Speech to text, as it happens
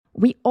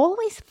We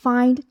always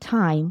find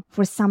time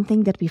for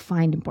something that we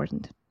find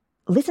important.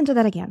 Listen to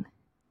that again.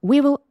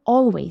 We will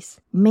always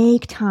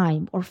make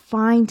time or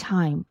find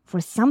time for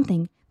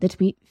something that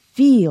we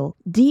feel,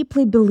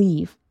 deeply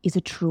believe is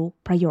a true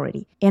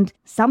priority and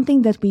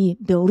something that we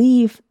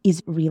believe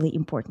is really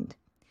important.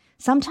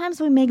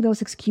 Sometimes we make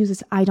those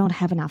excuses, I don't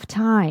have enough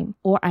time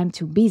or I'm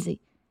too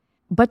busy.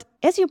 But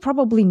as you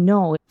probably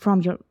know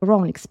from your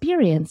own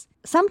experience,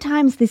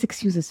 sometimes these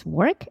excuses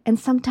work and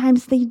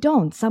sometimes they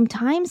don't.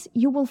 Sometimes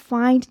you will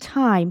find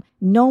time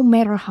no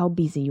matter how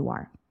busy you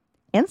are.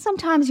 And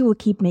sometimes you will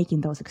keep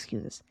making those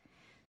excuses.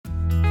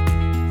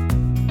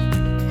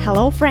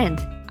 Hello,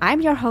 friend. I'm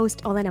your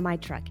host,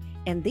 Olena,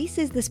 and this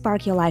is the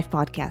Spark Your Life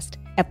podcast,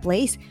 a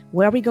place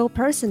where we go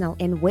personal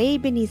and way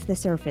beneath the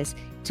surface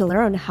to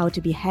learn how to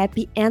be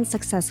happy and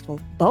successful,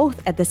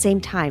 both at the same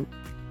time.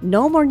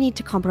 No more need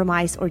to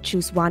compromise or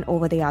choose one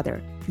over the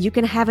other. You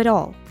can have it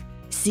all.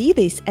 See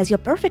this as your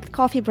perfect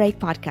coffee break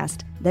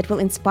podcast that will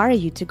inspire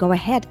you to go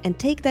ahead and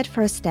take that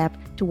first step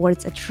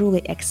towards a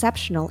truly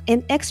exceptional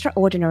and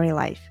extraordinary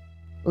life.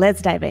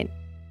 Let's dive in.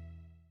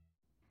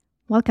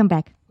 Welcome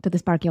back to the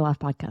Spark Your Life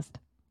podcast.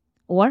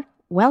 Or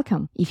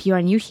welcome if you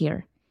are new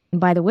here.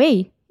 And by the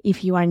way,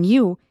 if you are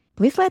new,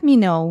 please let me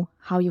know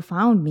how you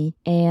found me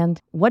and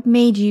what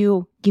made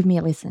you give me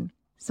a listen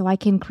so I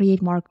can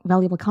create more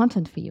valuable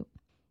content for you.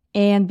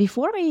 And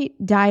before we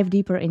dive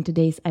deeper in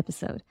today's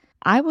episode,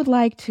 I would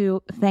like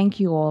to thank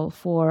you all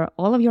for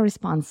all of your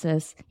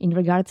responses in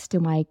regards to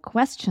my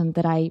question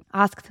that I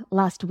asked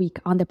last week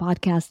on the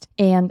podcast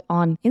and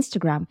on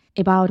Instagram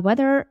about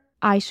whether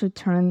I should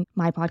turn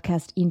my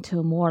podcast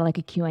into more like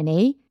a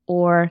Q&A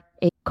or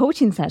a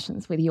coaching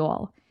sessions with you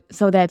all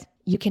so that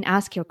you can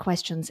ask your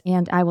questions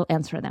and I will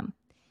answer them.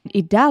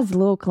 It does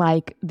look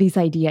like this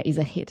idea is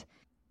a hit.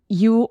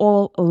 You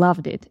all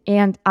loved it,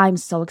 and I'm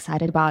so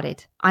excited about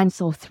it. I'm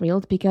so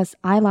thrilled because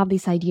I love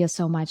this idea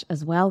so much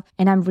as well,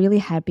 and I'm really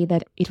happy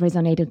that it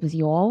resonated with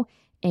you all.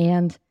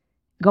 And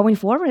going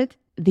forward,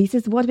 this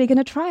is what we're going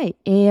to try.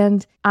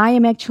 And I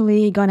am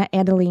actually going to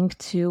add a link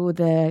to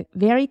the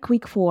very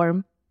quick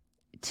form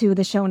to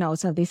the show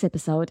notes of this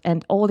episode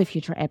and all the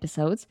future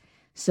episodes.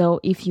 So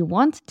if you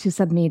want to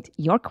submit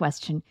your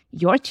question,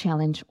 your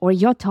challenge, or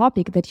your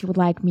topic that you would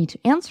like me to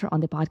answer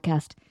on the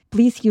podcast,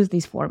 please use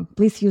this form.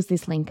 Please use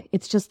this link.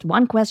 It's just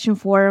one question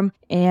form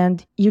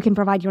and you can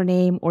provide your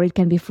name or it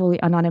can be fully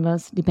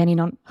anonymous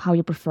depending on how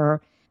you prefer.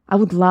 I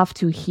would love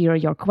to hear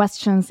your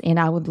questions and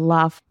I would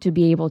love to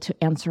be able to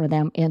answer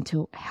them and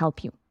to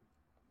help you.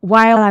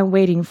 While I'm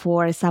waiting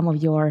for some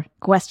of your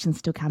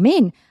questions to come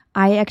in,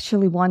 I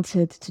actually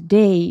wanted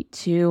today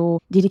to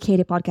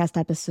dedicate a podcast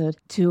episode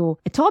to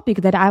a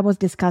topic that I was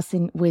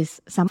discussing with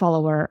some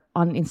follower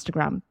on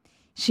Instagram.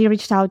 She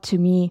reached out to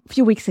me a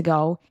few weeks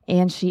ago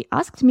and she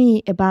asked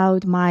me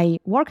about my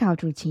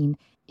workout routine,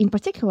 in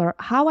particular,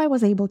 how I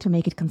was able to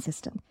make it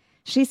consistent.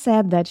 She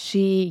said that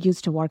she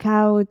used to work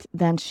out,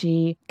 then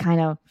she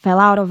kind of fell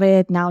out of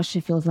it. Now she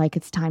feels like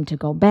it's time to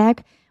go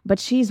back, but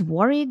she's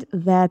worried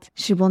that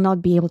she will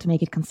not be able to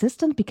make it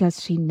consistent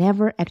because she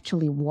never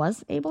actually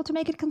was able to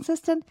make it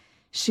consistent.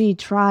 She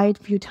tried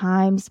a few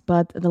times,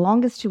 but the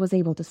longest she was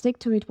able to stick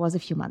to it was a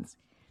few months.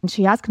 And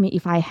she asked me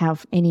if I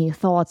have any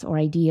thoughts or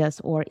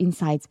ideas or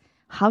insights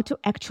how to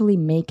actually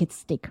make it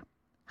stick,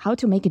 how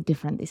to make it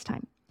different this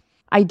time.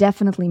 I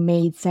definitely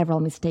made several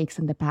mistakes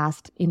in the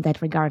past in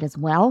that regard as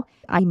well.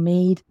 I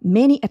made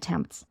many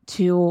attempts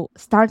to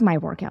start my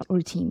workout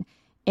routine,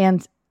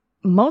 and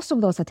most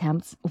of those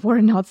attempts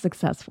were not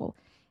successful.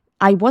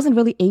 I wasn't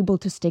really able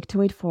to stick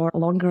to it for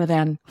longer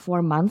than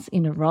 4 months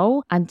in a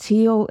row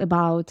until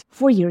about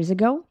 4 years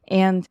ago.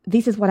 And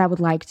this is what I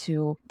would like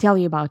to tell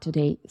you about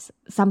today.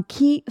 Some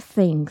key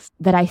things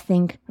that I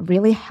think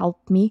really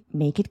helped me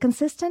make it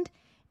consistent.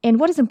 And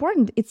what is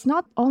important, it's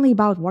not only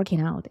about working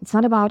out. It's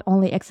not about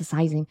only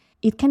exercising.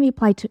 It can be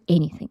applied to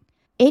anything.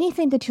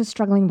 Anything that you're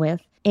struggling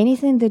with,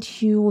 anything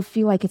that you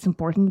feel like it's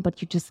important,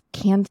 but you just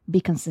can't be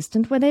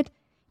consistent with it.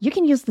 You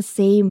can use the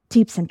same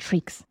tips and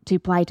tricks to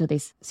apply to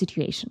this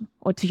situation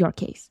or to your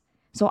case.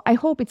 So I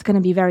hope it's going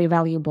to be very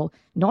valuable,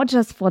 not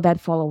just for that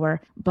follower,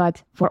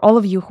 but for all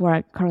of you who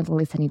are currently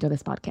listening to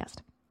this podcast.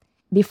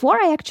 Before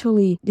I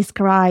actually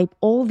describe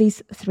all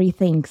these 3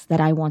 things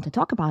that I want to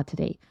talk about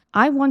today,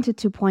 I wanted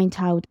to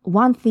point out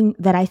one thing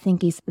that I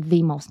think is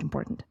the most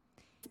important.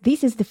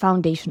 This is the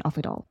foundation of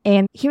it all.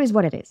 And here is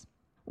what it is.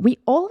 We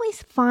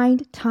always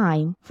find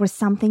time for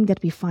something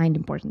that we find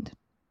important.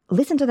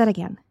 Listen to that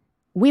again.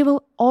 We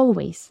will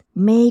always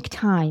make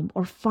time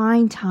or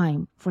find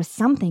time for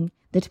something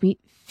that we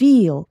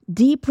feel,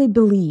 deeply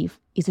believe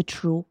is a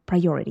true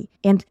priority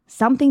and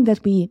something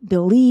that we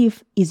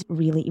believe is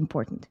really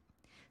important.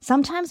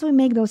 Sometimes we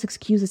make those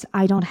excuses,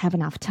 I don't have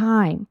enough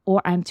time or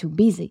I'm too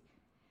busy.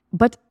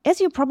 But as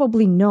you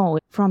probably know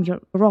from your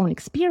own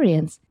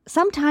experience,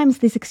 sometimes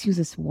these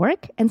excuses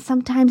work and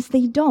sometimes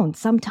they don't.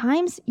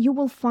 Sometimes you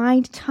will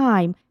find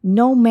time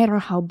no matter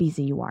how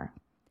busy you are.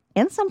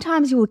 And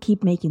sometimes you will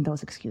keep making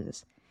those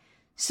excuses.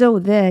 So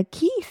the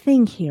key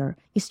thing here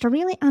is to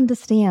really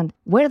understand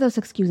where those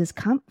excuses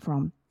come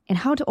from and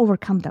how to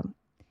overcome them.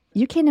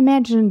 You can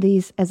imagine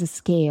this as a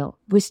scale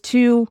with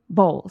two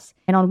bowls.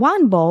 And on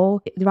one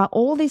bowl, there are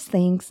all these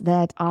things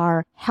that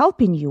are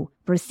helping you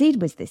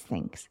proceed with these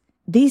things.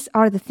 These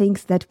are the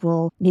things that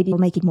will maybe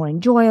make it more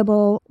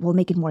enjoyable, will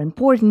make it more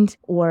important,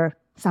 or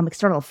some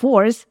external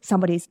force.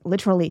 Somebody's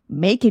literally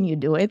making you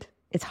do it.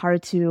 It's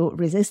hard to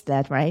resist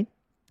that, right?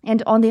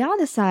 And on the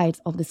other side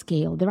of the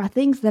scale, there are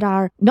things that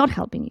are not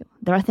helping you.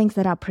 There are things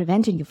that are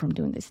preventing you from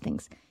doing these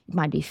things. It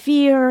might be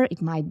fear,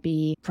 it might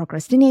be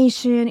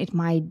procrastination, it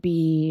might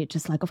be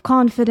just lack of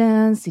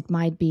confidence, it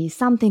might be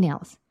something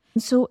else.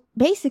 And so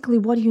basically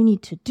what you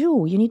need to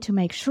do, you need to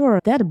make sure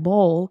that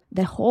bowl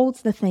that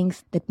holds the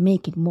things that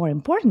make it more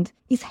important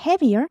is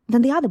heavier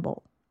than the other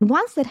bowl. And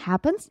once that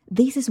happens,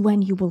 this is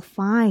when you will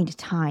find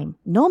time.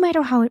 No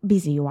matter how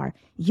busy you are,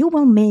 you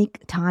will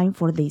make time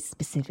for this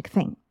specific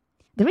thing.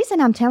 The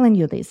reason I'm telling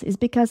you this is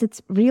because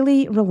it's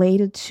really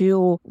related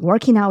to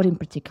working out in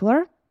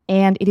particular.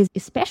 And it is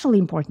especially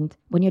important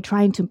when you're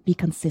trying to be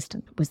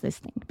consistent with this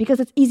thing, because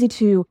it's easy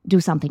to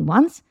do something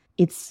once.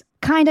 It's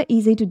kind of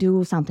easy to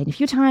do something a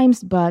few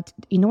times, but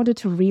in order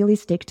to really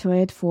stick to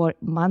it for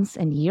months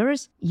and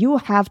years, you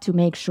have to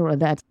make sure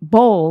that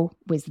bowl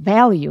with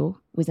value,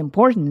 with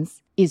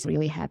importance, is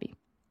really heavy.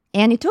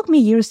 And it took me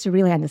years to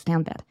really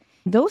understand that.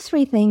 Those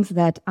three things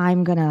that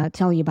I'm going to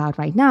tell you about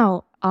right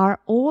now are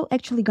all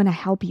actually going to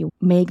help you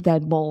make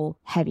that bowl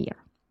heavier.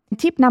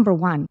 Tip number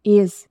 1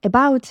 is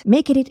about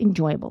making it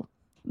enjoyable.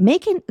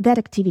 Making that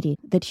activity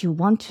that you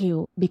want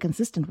to be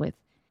consistent with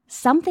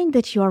something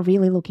that you are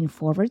really looking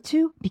forward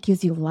to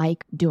because you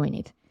like doing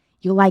it.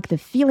 You like the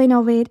feeling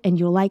of it and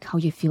you like how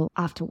you feel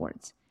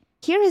afterwards.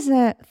 Here is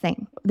a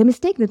thing. The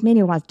mistake that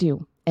many of us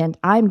do, and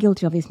I'm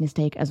guilty of this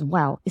mistake as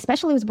well,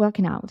 especially with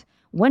working out.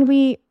 When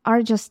we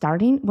are just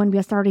starting, when we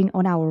are starting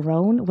on our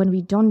own, when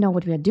we don't know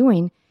what we are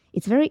doing,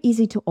 it's very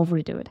easy to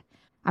overdo it.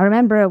 I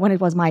remember when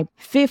it was my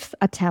 5th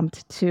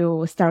attempt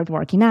to start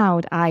working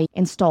out, I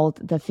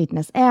installed the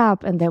fitness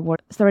app and there were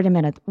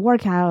 30-minute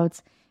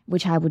workouts,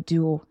 which I would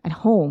do at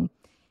home.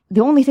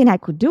 The only thing I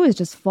could do is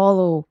just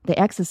follow the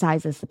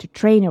exercises that the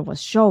trainer was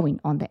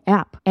showing on the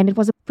app. And it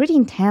was a pretty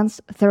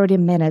intense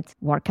 30-minute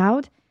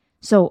workout.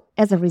 So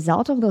as a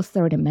result of those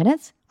 30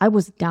 minutes, I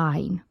was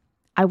dying.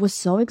 I was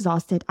so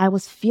exhausted. I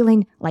was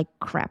feeling like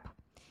crap.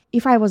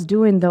 If I was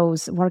doing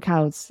those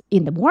workouts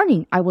in the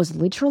morning, I was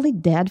literally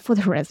dead for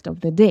the rest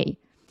of the day.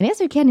 And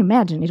as you can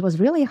imagine, it was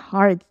really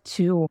hard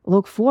to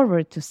look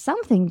forward to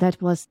something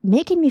that was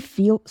making me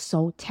feel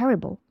so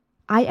terrible.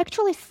 I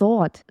actually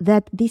thought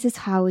that this is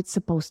how it's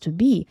supposed to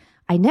be.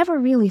 I never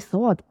really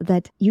thought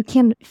that you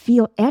can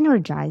feel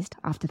energized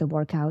after the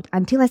workout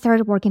until I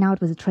started working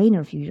out with a trainer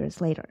a few years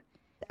later.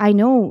 I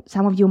know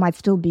some of you might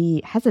still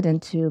be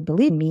hesitant to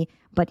believe me,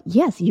 but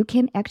yes, you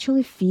can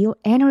actually feel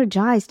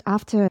energized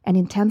after an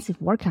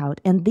intensive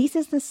workout. And this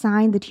is the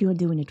sign that you are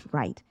doing it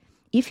right.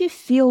 If you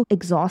feel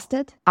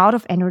exhausted, out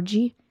of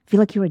energy, feel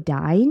like you are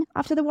dying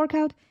after the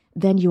workout,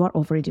 then you are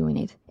overdoing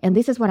it. And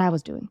this is what I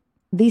was doing.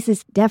 This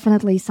is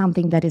definitely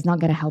something that is not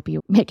going to help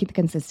you make it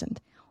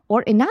consistent.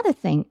 Or another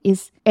thing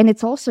is, and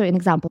it's also an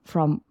example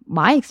from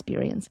my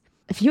experience.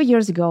 A few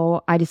years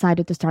ago, I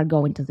decided to start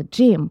going to the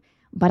gym.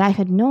 But I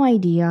had no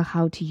idea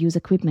how to use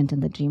equipment in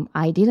the gym.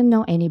 I didn't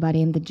know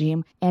anybody in the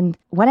gym. And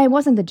when I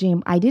was in the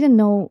gym, I didn't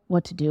know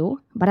what to do,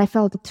 but I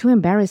felt too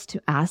embarrassed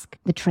to ask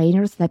the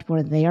trainers that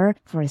were there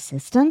for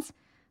assistance.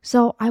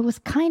 So I was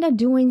kind of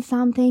doing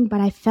something,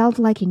 but I felt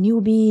like a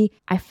newbie.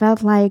 I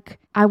felt like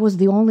I was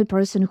the only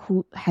person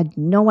who had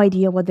no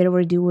idea what they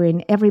were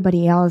doing.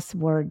 Everybody else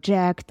were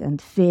jacked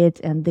and fit,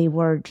 and they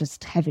were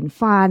just having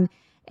fun.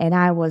 And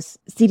I was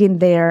sitting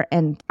there,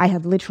 and I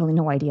had literally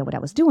no idea what I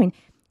was doing.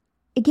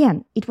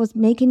 Again, it was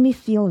making me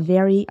feel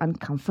very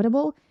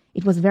uncomfortable.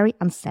 It was very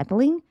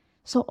unsettling.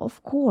 So,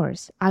 of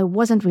course, I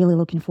wasn't really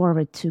looking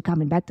forward to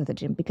coming back to the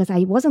gym because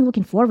I wasn't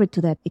looking forward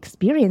to that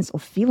experience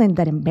of feeling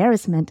that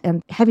embarrassment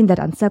and having that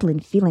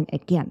unsettling feeling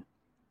again.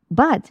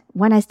 But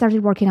when I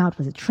started working out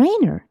with a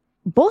trainer,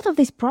 both of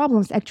these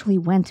problems actually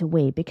went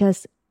away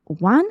because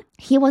one,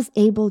 he was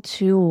able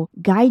to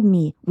guide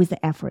me with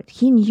the effort.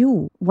 He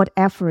knew what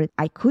effort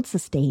I could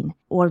sustain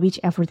or which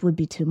effort would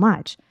be too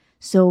much.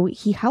 So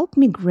he helped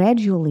me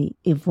gradually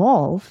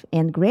evolve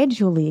and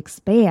gradually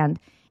expand.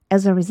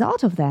 As a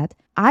result of that,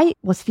 I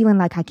was feeling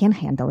like I can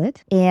handle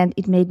it and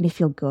it made me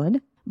feel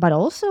good. But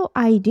also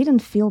I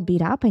didn't feel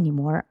beat up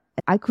anymore.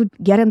 I could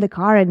get in the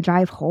car and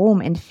drive home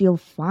and feel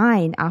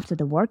fine after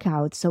the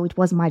workout. So it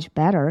was much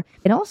better.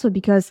 And also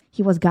because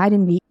he was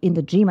guiding me in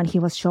the gym and he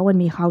was showing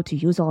me how to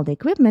use all the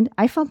equipment,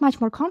 I felt much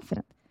more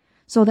confident.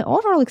 So the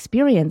overall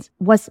experience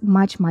was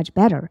much, much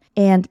better.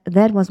 And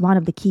that was one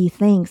of the key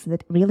things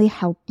that really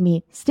helped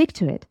me stick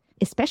to it,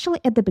 especially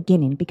at the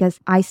beginning, because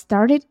I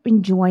started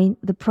enjoying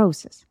the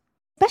process.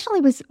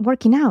 Especially with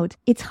working out,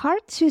 it's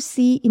hard to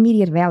see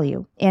immediate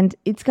value. And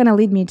it's going to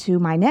lead me to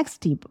my next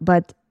tip,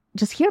 but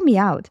just hear me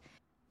out.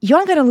 You're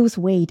not going to lose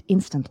weight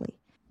instantly.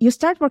 You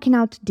start working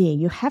out today.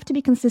 You have to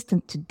be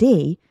consistent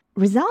today,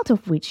 result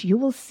of which you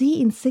will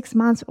see in 6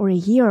 months or a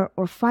year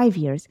or 5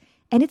 years.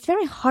 And it's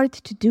very hard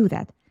to do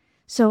that.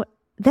 So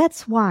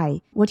That's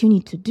why what you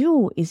need to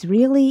do is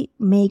really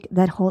make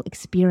that whole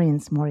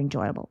experience more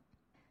enjoyable.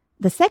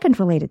 The second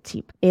related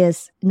tip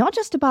is not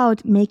just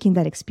about making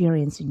that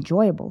experience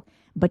enjoyable,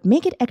 but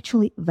make it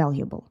actually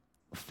valuable.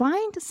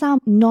 Find some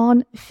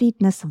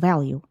non-fitness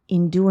value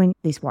in doing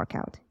this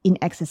workout, in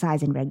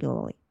exercising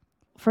regularly.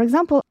 For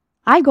example,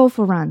 I go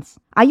for runs.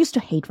 I used to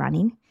hate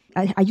running.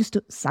 I used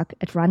to suck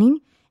at running.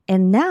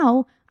 And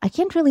now I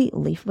can't really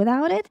live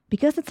without it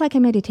because it's like a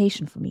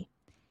meditation for me.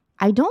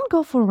 I don't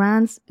go for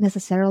runs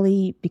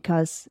necessarily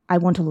because I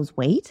want to lose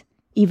weight,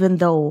 even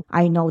though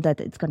I know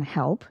that it's going to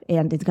help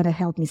and it's going to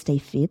help me stay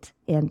fit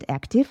and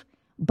active.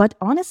 But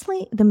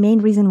honestly, the main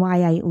reason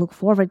why I look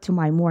forward to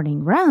my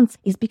morning runs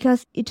is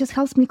because it just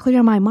helps me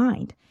clear my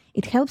mind.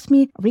 It helps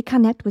me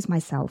reconnect with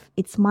myself.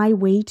 It's my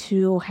way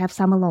to have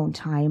some alone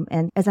time.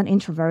 And as an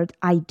introvert,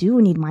 I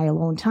do need my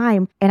alone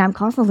time. And I'm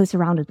constantly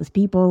surrounded with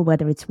people,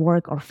 whether it's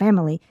work or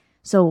family.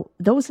 So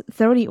those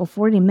 30 or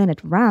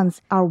 40-minute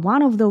runs are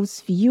one of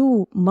those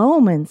few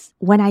moments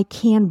when I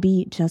can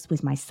be just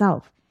with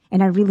myself.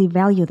 And I really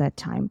value that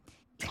time.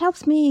 It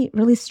helps me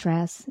release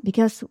stress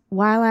because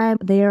while I'm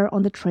there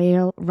on the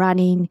trail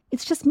running,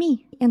 it's just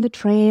me and the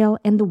trail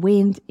and the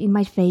wind in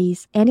my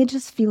face. And it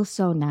just feels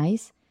so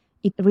nice.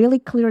 It really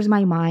clears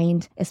my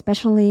mind,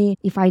 especially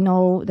if I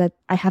know that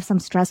I have some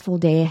stressful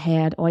day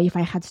ahead or if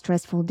I had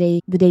stressful day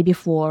the day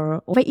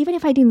before. Or even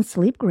if I didn't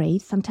sleep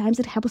great, sometimes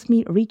it helps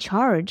me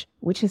recharge,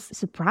 which is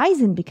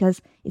surprising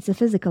because it's a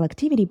physical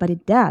activity, but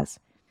it does.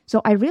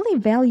 So I really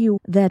value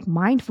that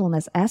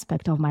mindfulness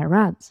aspect of my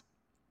runs.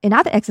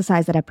 Another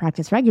exercise that I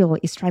practice regularly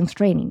is strength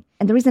training.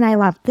 And the reason I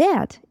love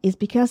that is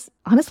because,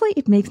 honestly,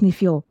 it makes me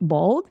feel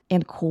bold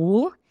and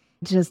cool.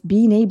 Just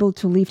being able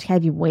to lift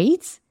heavy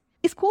weights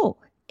is cool.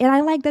 And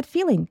I like that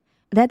feeling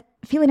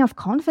of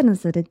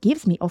confidence that it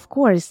gives me. Of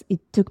course, it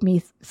took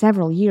me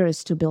several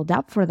years to build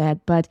up for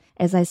that. But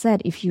as I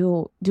said, if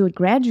you do it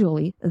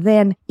gradually,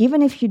 then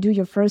even if you do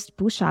your first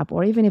push-up,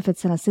 or even if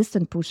it's an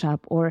assisted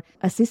push-up or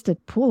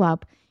assisted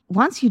pull-up,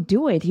 once you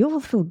do it, you will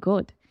feel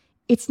good.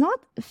 It's not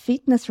a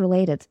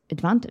fitness-related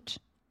advantage.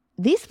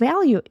 This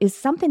value is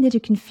something that you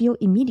can feel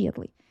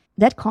immediately.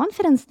 That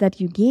confidence that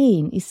you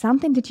gain is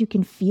something that you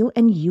can feel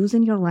and use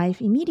in your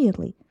life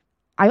immediately.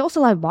 I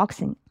also love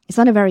boxing. It's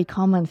not a very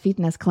common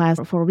fitness class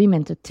for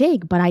women to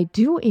take, but I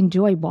do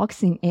enjoy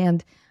boxing,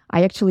 and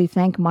I actually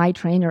thank my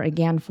trainer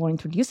again for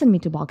introducing me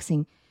to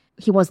boxing.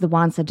 He was the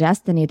one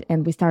suggesting it,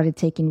 and we started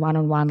taking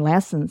one-on-one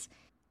lessons.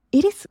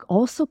 It is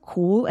also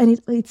cool, and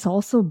it's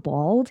also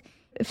bold.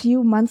 A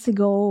few months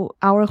ago,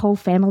 our whole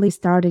family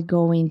started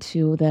going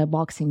to the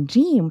boxing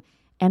gym,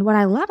 and what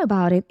I love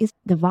about it is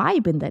the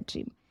vibe in that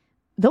gym.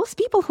 Those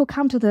people who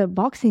come to the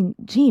boxing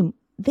gym,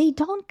 they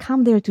don't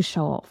come there to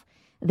show off.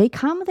 They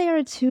come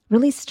there to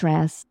release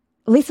stress,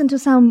 listen to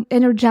some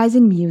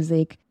energizing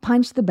music,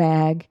 punch the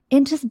bag,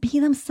 and just be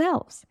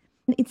themselves.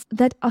 It's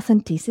that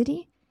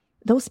authenticity.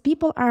 Those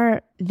people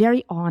are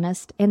very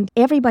honest, and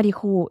everybody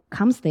who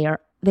comes there,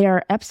 they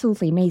are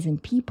absolutely amazing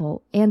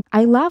people. And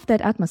I love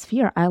that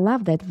atmosphere. I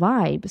love that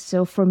vibe.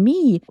 So for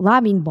me,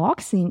 loving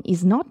boxing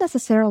is not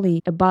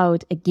necessarily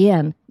about,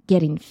 again,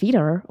 getting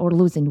fitter or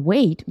losing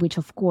weight, which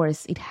of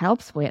course it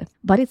helps with,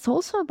 but it's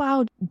also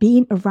about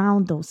being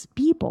around those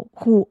people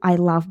who I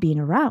love being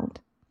around.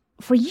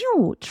 For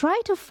you,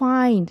 try to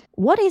find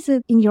what is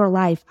it in your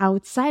life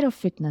outside of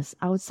fitness,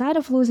 outside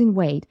of losing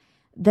weight,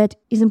 that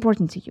is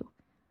important to you.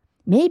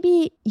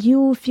 Maybe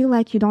you feel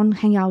like you don't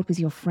hang out with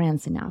your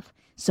friends enough.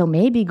 So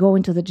maybe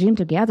going to the gym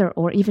together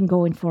or even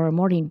going for a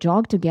morning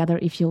jog together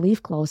if you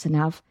live close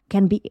enough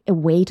can be a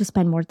way to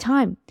spend more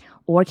time,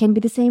 or can be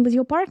the same with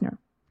your partner.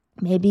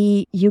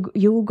 Maybe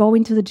you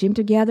going to the gym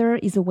together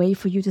is a way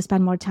for you to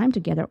spend more time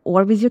together,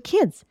 or with your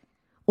kids.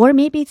 Or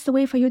maybe it's the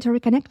way for you to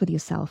reconnect with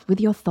yourself, with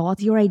your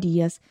thoughts, your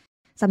ideas.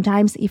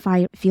 Sometimes if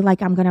I feel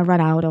like I'm going to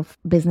run out of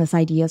business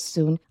ideas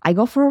soon, I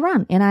go for a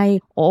run and I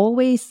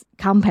always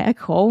come back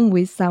home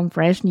with some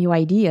fresh new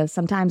ideas.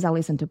 Sometimes I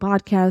listen to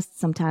podcasts,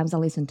 sometimes I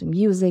listen to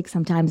music,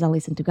 sometimes I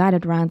listen to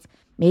guided runs.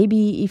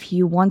 Maybe if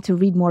you want to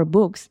read more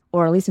books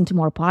or listen to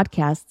more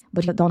podcasts,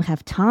 but you don't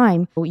have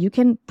time, you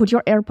can put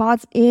your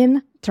AirPods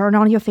in, turn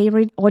on your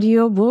favorite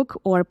audiobook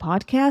or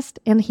podcast,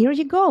 and here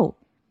you go.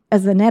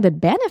 As an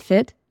added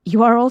benefit,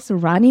 you are also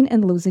running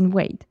and losing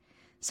weight.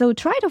 So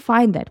try to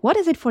find that. What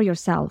is it for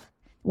yourself?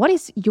 What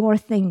is your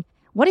thing?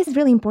 What is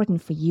really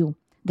important for you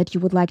that you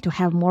would like to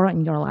have more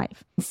in your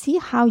life? See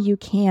how you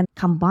can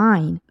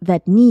combine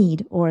that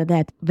need or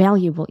that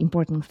valuable,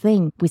 important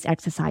thing with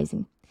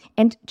exercising.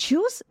 And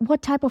choose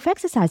what type of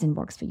exercising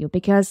works for you,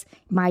 because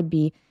it might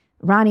be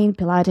running,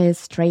 Pilates,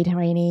 strength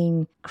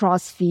training,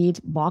 CrossFit,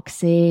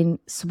 boxing,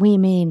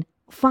 swimming.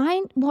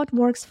 Find what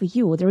works for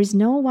you. There is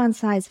no one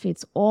size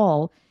fits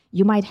all.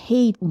 You might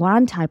hate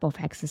one type of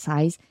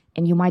exercise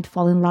and you might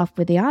fall in love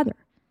with the other.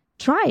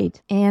 Try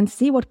it and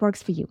see what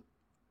works for you.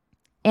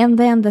 And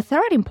then the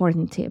third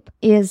important tip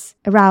is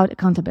around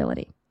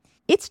accountability.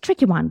 It's a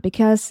tricky one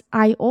because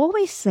I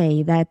always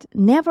say that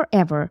never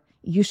ever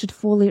you should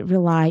fully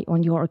rely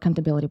on your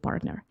accountability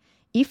partner.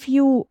 If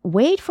you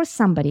wait for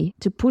somebody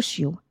to push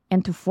you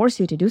and to force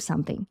you to do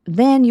something,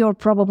 then you're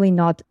probably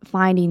not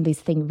finding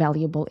this thing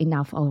valuable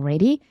enough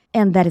already,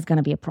 and that is going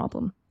to be a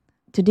problem.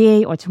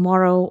 Today or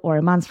tomorrow or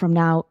a month from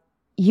now,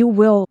 you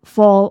will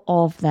fall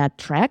off that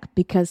track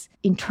because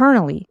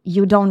internally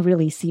you don't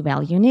really see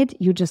value in it.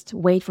 You just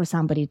wait for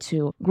somebody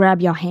to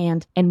grab your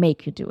hand and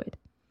make you do it.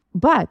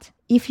 But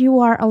if you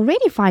are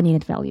already finding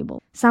it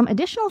valuable, some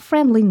additional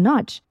friendly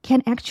nudge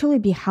can actually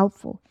be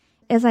helpful.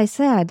 As I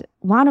said,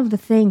 one of the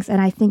things, and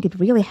I think it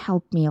really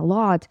helped me a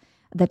lot,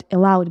 that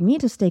allowed me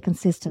to stay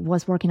consistent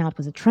was working out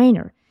with a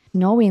trainer.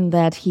 Knowing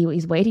that he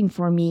is waiting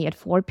for me at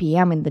 4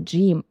 p.m. in the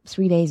gym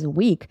 3 days a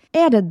week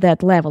added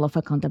that level of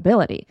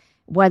accountability.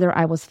 Whether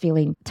I was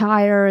feeling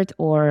tired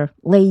or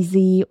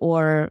lazy,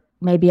 or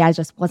maybe I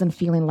just wasn't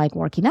feeling like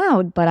working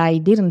out, but I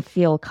didn't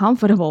feel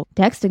comfortable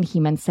texting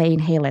him and saying,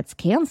 hey, let's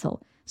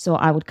cancel. So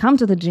I would come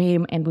to the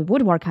gym and we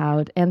would work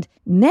out, and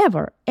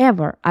never,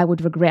 ever I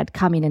would regret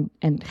coming in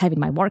and having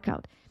my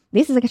workout.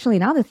 This is actually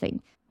another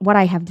thing. What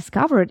I have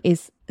discovered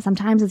is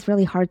sometimes it's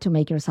really hard to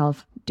make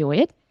yourself do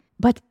it,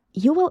 but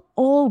you will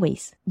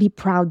always be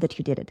proud that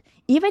you did it.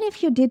 Even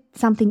if you did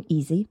something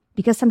easy,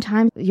 because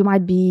sometimes you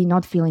might be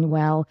not feeling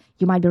well,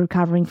 you might be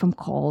recovering from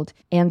cold.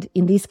 And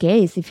in this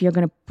case, if you're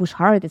going to push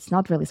hard, it's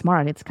not really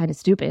smart, it's kind of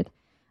stupid.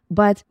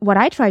 But what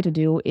I try to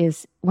do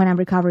is when I'm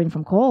recovering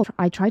from cold,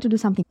 I try to do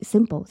something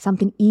simple,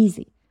 something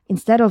easy.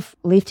 Instead of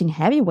lifting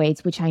heavy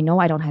weights, which I know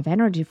I don't have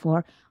energy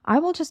for, I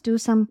will just do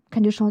some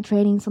conditional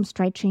training, some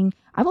stretching.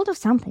 I will do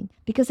something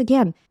because,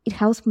 again, it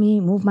helps me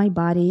move my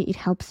body. It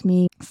helps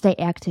me stay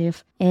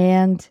active,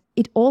 and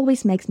it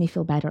always makes me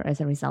feel better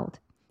as a result.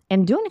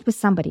 And doing it with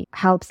somebody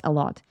helps a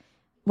lot.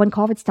 When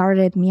COVID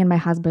started, me and my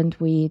husband,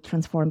 we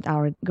transformed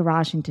our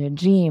garage into a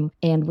gym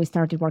and we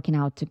started working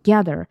out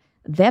together.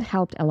 That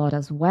helped a lot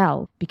as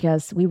well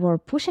because we were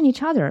pushing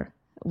each other.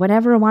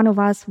 Whenever one of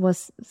us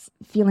was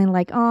feeling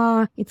like,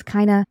 oh, it's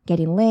kind of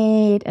getting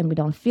late and we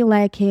don't feel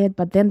like it,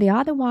 but then the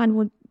other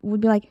one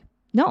would be like,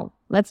 no,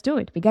 let's do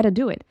it. We got to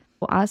do it.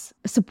 For us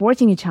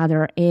supporting each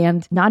other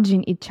and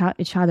nudging each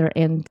other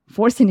and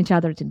forcing each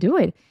other to do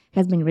it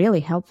has been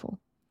really helpful.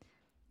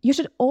 You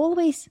should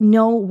always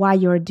know why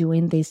you're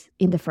doing this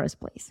in the first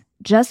place,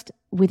 just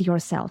with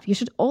yourself. You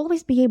should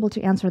always be able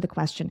to answer the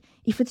question,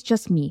 if it's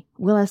just me,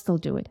 will I still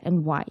do it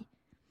and why?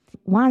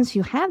 Once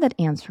you have that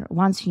answer,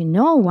 once you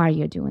know why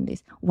you're doing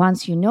this,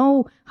 once you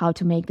know how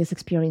to make this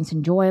experience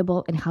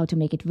enjoyable and how to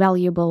make it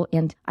valuable,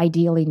 and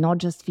ideally not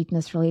just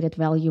fitness-related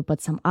value,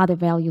 but some other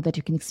value that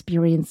you can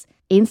experience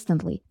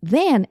instantly,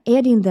 then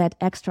adding that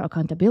extra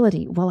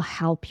accountability will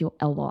help you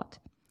a lot.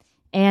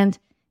 And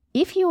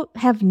if you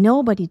have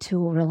nobody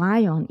to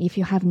rely on, if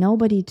you have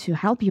nobody to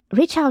help you,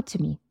 reach out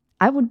to me.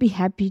 I would be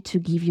happy to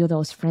give you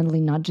those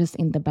friendly nudges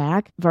in the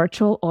back,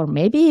 virtual or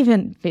maybe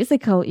even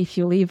physical if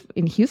you live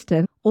in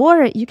Houston.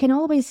 Or you can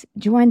always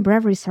join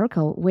Bravery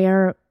Circle,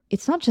 where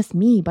it's not just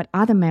me, but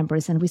other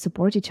members, and we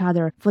support each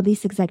other for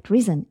this exact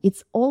reason.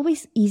 It's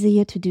always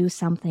easier to do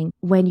something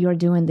when you're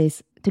doing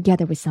this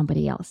together with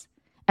somebody else.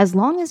 As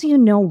long as you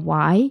know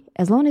why,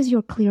 as long as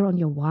you're clear on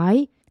your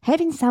why,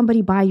 having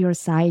somebody by your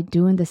side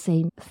doing the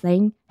same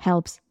thing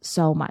helps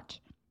so much.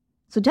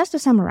 So just to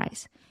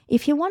summarize,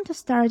 if you want to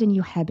start a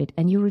new habit,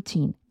 a new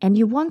routine, and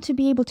you want to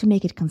be able to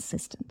make it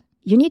consistent,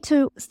 you need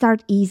to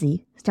start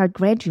easy, start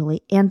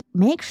gradually, and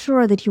make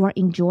sure that you are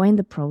enjoying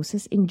the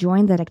process,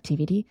 enjoying that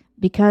activity,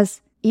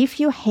 because if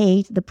you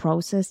hate the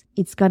process,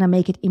 it's going to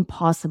make it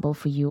impossible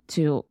for you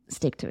to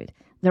stick to it.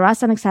 There are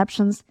some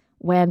exceptions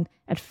when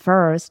at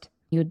first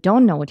you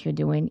don't know what you're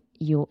doing,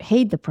 you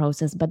hate the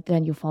process, but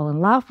then you fall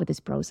in love with this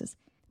process.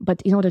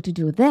 But in order to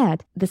do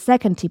that, the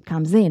second tip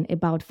comes in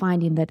about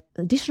finding that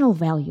additional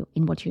value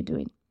in what you're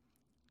doing.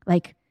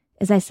 Like,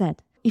 as I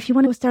said, if you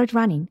want to start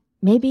running,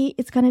 maybe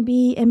it's going to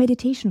be a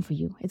meditation for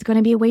you. It's going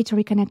to be a way to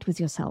reconnect with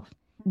yourself.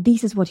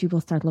 This is what you will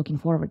start looking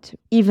forward to,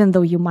 even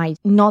though you might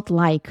not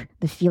like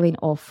the feeling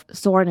of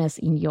soreness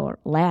in your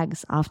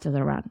legs after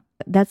the run.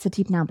 That's the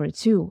tip number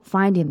 2,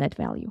 finding that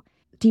value.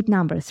 Tip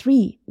number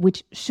 3,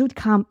 which should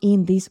come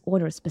in this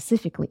order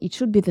specifically, it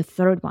should be the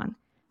third one.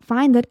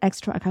 Find that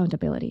extra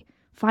accountability.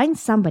 Find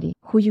somebody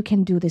who you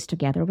can do this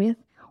together with,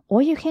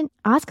 or you can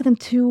ask them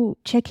to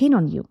check in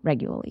on you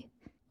regularly.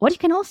 What you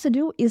can also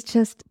do is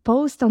just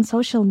post on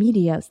social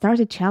media, start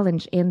a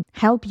challenge, and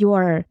help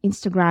your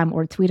Instagram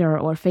or Twitter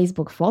or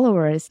Facebook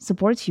followers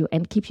support you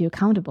and keep you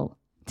accountable.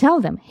 Tell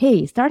them,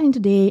 hey, starting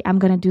today, I'm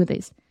going to do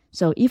this.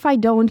 So if I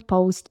don't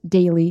post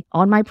daily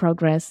on my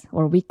progress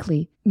or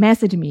weekly,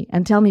 message me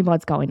and tell me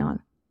what's going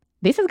on.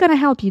 This is going to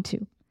help you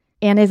too.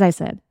 And as I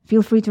said,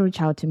 feel free to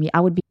reach out to me. I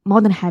would be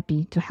more than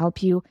happy to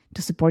help you,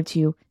 to support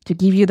you, to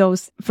give you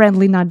those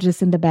friendly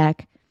nudges in the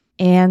back.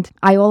 And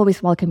I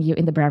always welcome you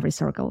in the Bravery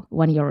Circle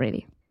when you're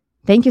ready.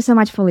 Thank you so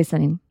much for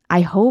listening.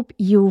 I hope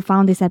you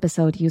found this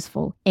episode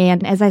useful.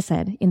 And as I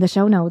said, in the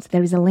show notes,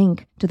 there is a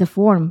link to the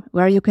form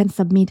where you can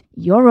submit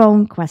your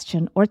own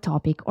question or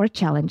topic or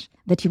challenge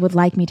that you would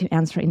like me to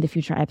answer in the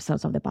future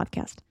episodes of the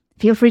podcast.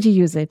 Feel free to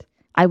use it.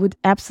 I would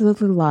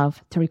absolutely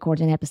love to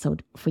record an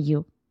episode for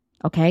you.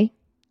 Okay?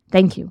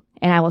 Thank you.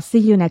 And I will see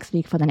you next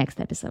week for the next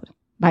episode.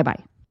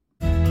 Bye-bye.